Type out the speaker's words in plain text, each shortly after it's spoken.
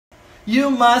You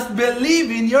must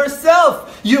believe in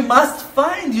yourself. You must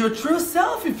find your true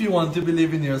self if you want to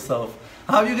believe in yourself.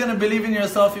 How are you going to believe in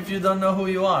yourself if you don't know who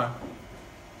you are?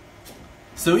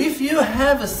 So if you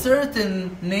have a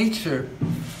certain nature,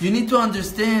 you need to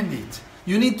understand it.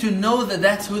 You need to know that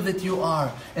that's who that you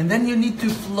are. And then you need to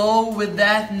flow with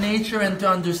that nature and to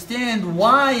understand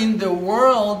why in the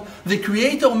world the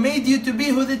Creator made you to be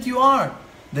who that you are.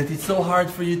 That it's so hard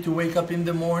for you to wake up in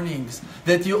the mornings.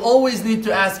 That you always need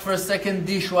to ask for a second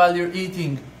dish while you're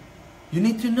eating. You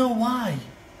need to know why.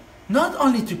 Not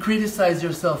only to criticize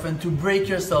yourself and to break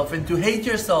yourself and to hate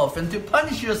yourself and to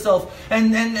punish yourself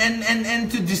and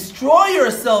to destroy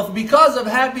yourself because of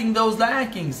having those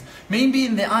lackings. Maybe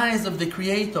in the eyes of the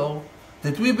Creator,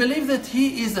 that we believe that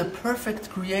He is a perfect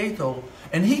Creator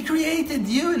and He created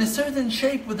you in a certain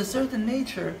shape with a certain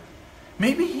nature.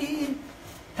 Maybe He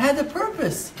had a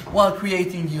purpose while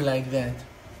creating you like that.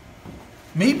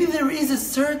 Maybe there is a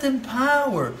certain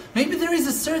power. Maybe there is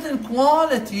a certain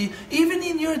quality even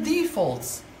in your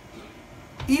defaults.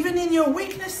 Even in your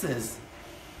weaknesses.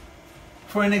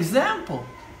 For an example,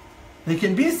 there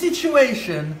can be a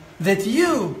situation that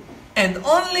you, and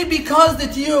only because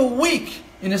that you're weak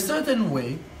in a certain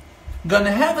way,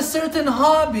 gonna have a certain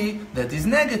hobby that is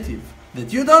negative,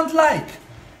 that you don't like.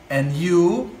 And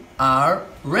you are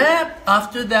wrapped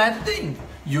after that thing.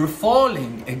 You're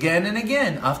falling again and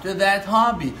again after that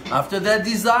hobby, after that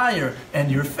desire, and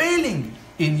you're failing.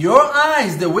 In your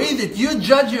eyes, the way that you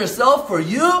judge yourself, for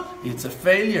you, it's a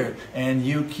failure. And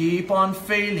you keep on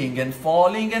failing and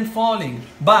falling and falling.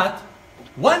 But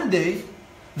one day,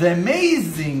 the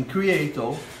amazing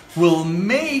Creator will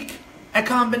make a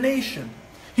combination.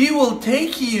 He will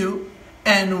take you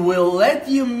and will let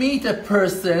you meet a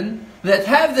person that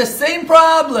have the same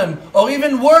problem or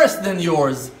even worse than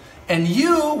yours. And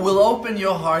you will open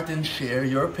your heart and share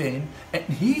your pain. And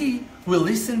He will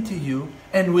listen to you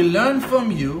and will learn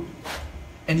from you.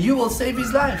 And you will save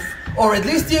his life. Or at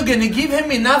least you're going to give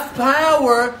him enough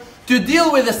power to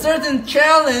deal with a certain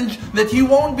challenge that he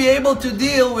won't be able to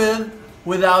deal with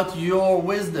without your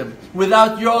wisdom,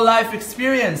 without your life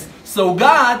experience. So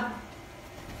God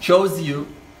chose you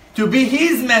to be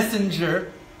His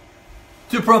messenger,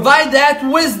 to provide that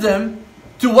wisdom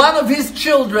to one of His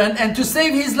children and to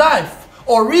save his life.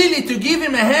 Or really to give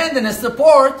him a hand and a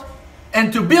support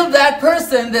and to build that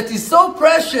person that is so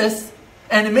precious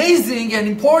and amazing and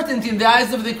important in the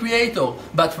eyes of the Creator.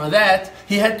 But for that,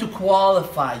 He had to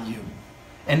qualify you.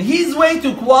 And His way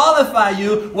to qualify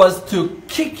you was to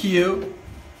kick you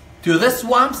to the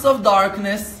swamps of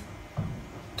darkness,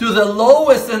 to the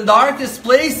lowest and darkest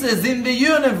places in the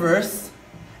universe,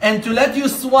 and to let you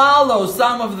swallow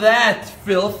some of that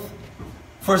filth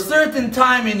for a certain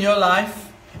time in your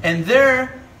life. And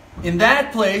there, in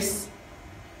that place,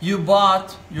 you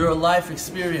bought your life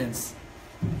experience.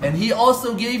 And He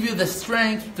also gave you the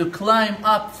strength to climb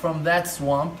up from that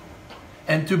swamp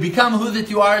and to become who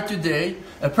that you are today,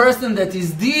 a person that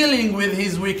is dealing with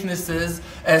his weaknesses,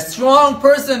 a strong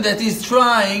person that is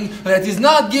trying, that is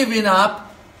not giving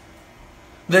up,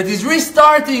 that is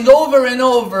restarting over and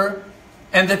over,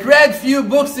 and that read few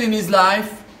books in his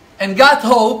life and got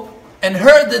hope and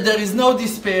heard that there is no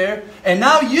despair. And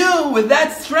now you, with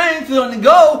that strength, are going to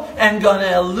go and going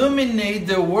to illuminate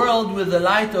the world with the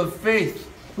light of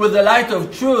faith, with the light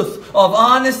of truth, of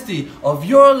honesty, of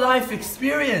your life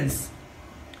experience.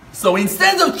 So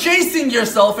instead of chasing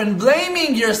yourself and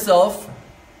blaming yourself,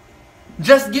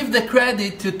 just give the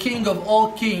credit to King of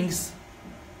all kings,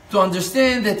 to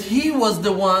understand that He was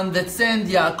the one that sent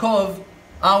Yaakov,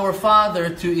 our father,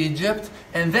 to Egypt,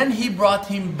 and then He brought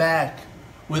him back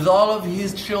with all of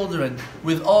his children,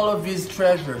 with all of his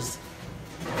treasures.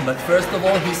 But first of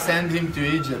all, He sent him to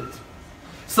Egypt.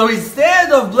 So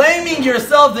instead of blaming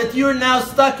yourself that you're now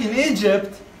stuck in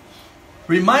Egypt,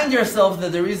 remind yourself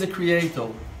that there is a Creator.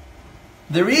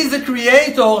 There is a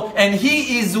Creator, and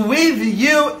He is with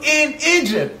you in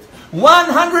Egypt.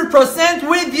 100%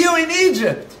 with you in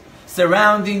Egypt.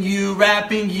 Surrounding you,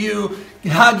 wrapping you,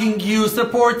 hugging you,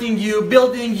 supporting you,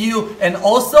 building you, and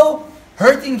also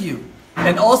hurting you.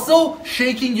 And also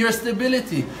shaking your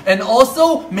stability. And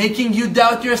also making you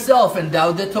doubt yourself and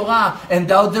doubt the Torah. And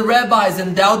doubt the rabbis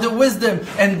and doubt the wisdom.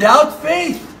 And doubt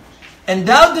faith. And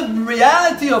doubt the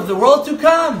reality of the world to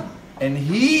come. And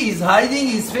He is hiding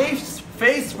His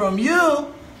face from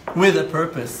you with a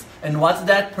purpose. And what's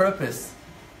that purpose?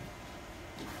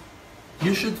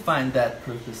 You should find that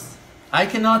purpose. I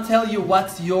cannot tell you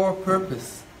what's your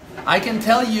purpose. I can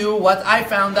tell you what I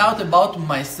found out about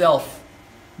myself.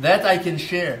 That I can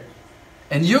share.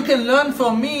 And you can learn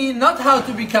from me not how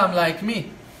to become like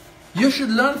me. You should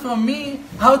learn from me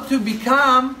how to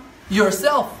become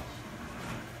yourself.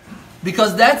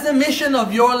 Because that's the mission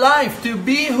of your life, to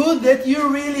be who that you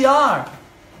really are.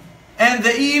 And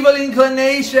the evil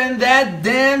inclination, that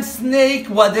damn snake,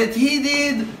 what that he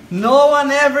did, no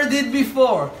one ever did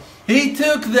before. He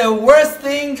took the worst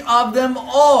thing of them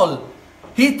all.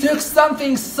 He took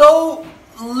something so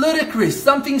ludicrous,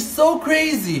 something so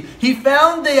crazy. He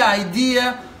found the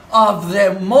idea of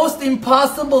the most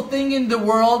impossible thing in the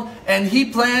world, and he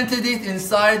planted it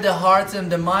inside the hearts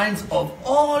and the minds of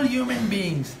all human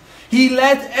beings. He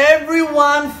let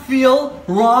everyone feel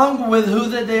wrong with who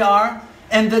that they are,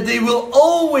 and that they will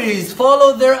always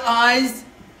follow their eyes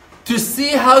to see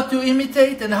how to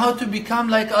imitate and how to become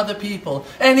like other people.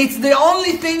 And it's the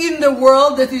only thing in the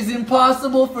world that is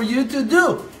impossible for you to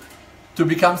do, to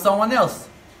become someone else.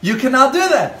 You cannot do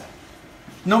that.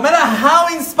 No matter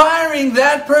how inspiring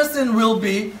that person will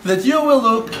be, that you will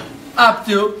look up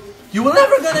to, you will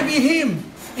never going to be him.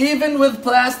 Even with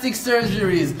plastic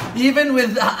surgeries, even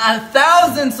with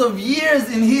thousands of years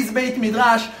in his Beit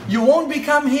Midrash, you won't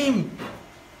become him.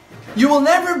 You will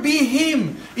never be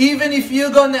him. Even if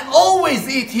you're going to always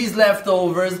eat his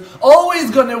leftovers, always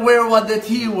going to wear what that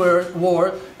he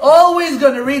wore, always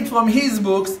going to read from his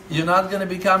books, you're not going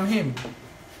to become him.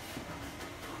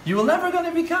 You will never going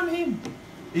to become him.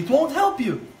 It won't help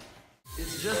you.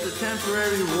 It's just a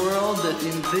temporary world that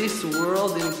in this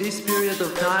world, in this period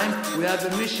of time, we have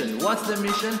a mission. What's the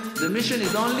mission? The mission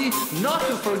is only not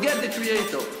to forget the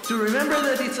Creator. To remember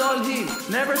that it's all Him.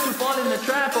 Never to fall in the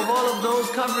trap of all of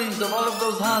those coverings, of all of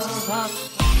those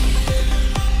husks.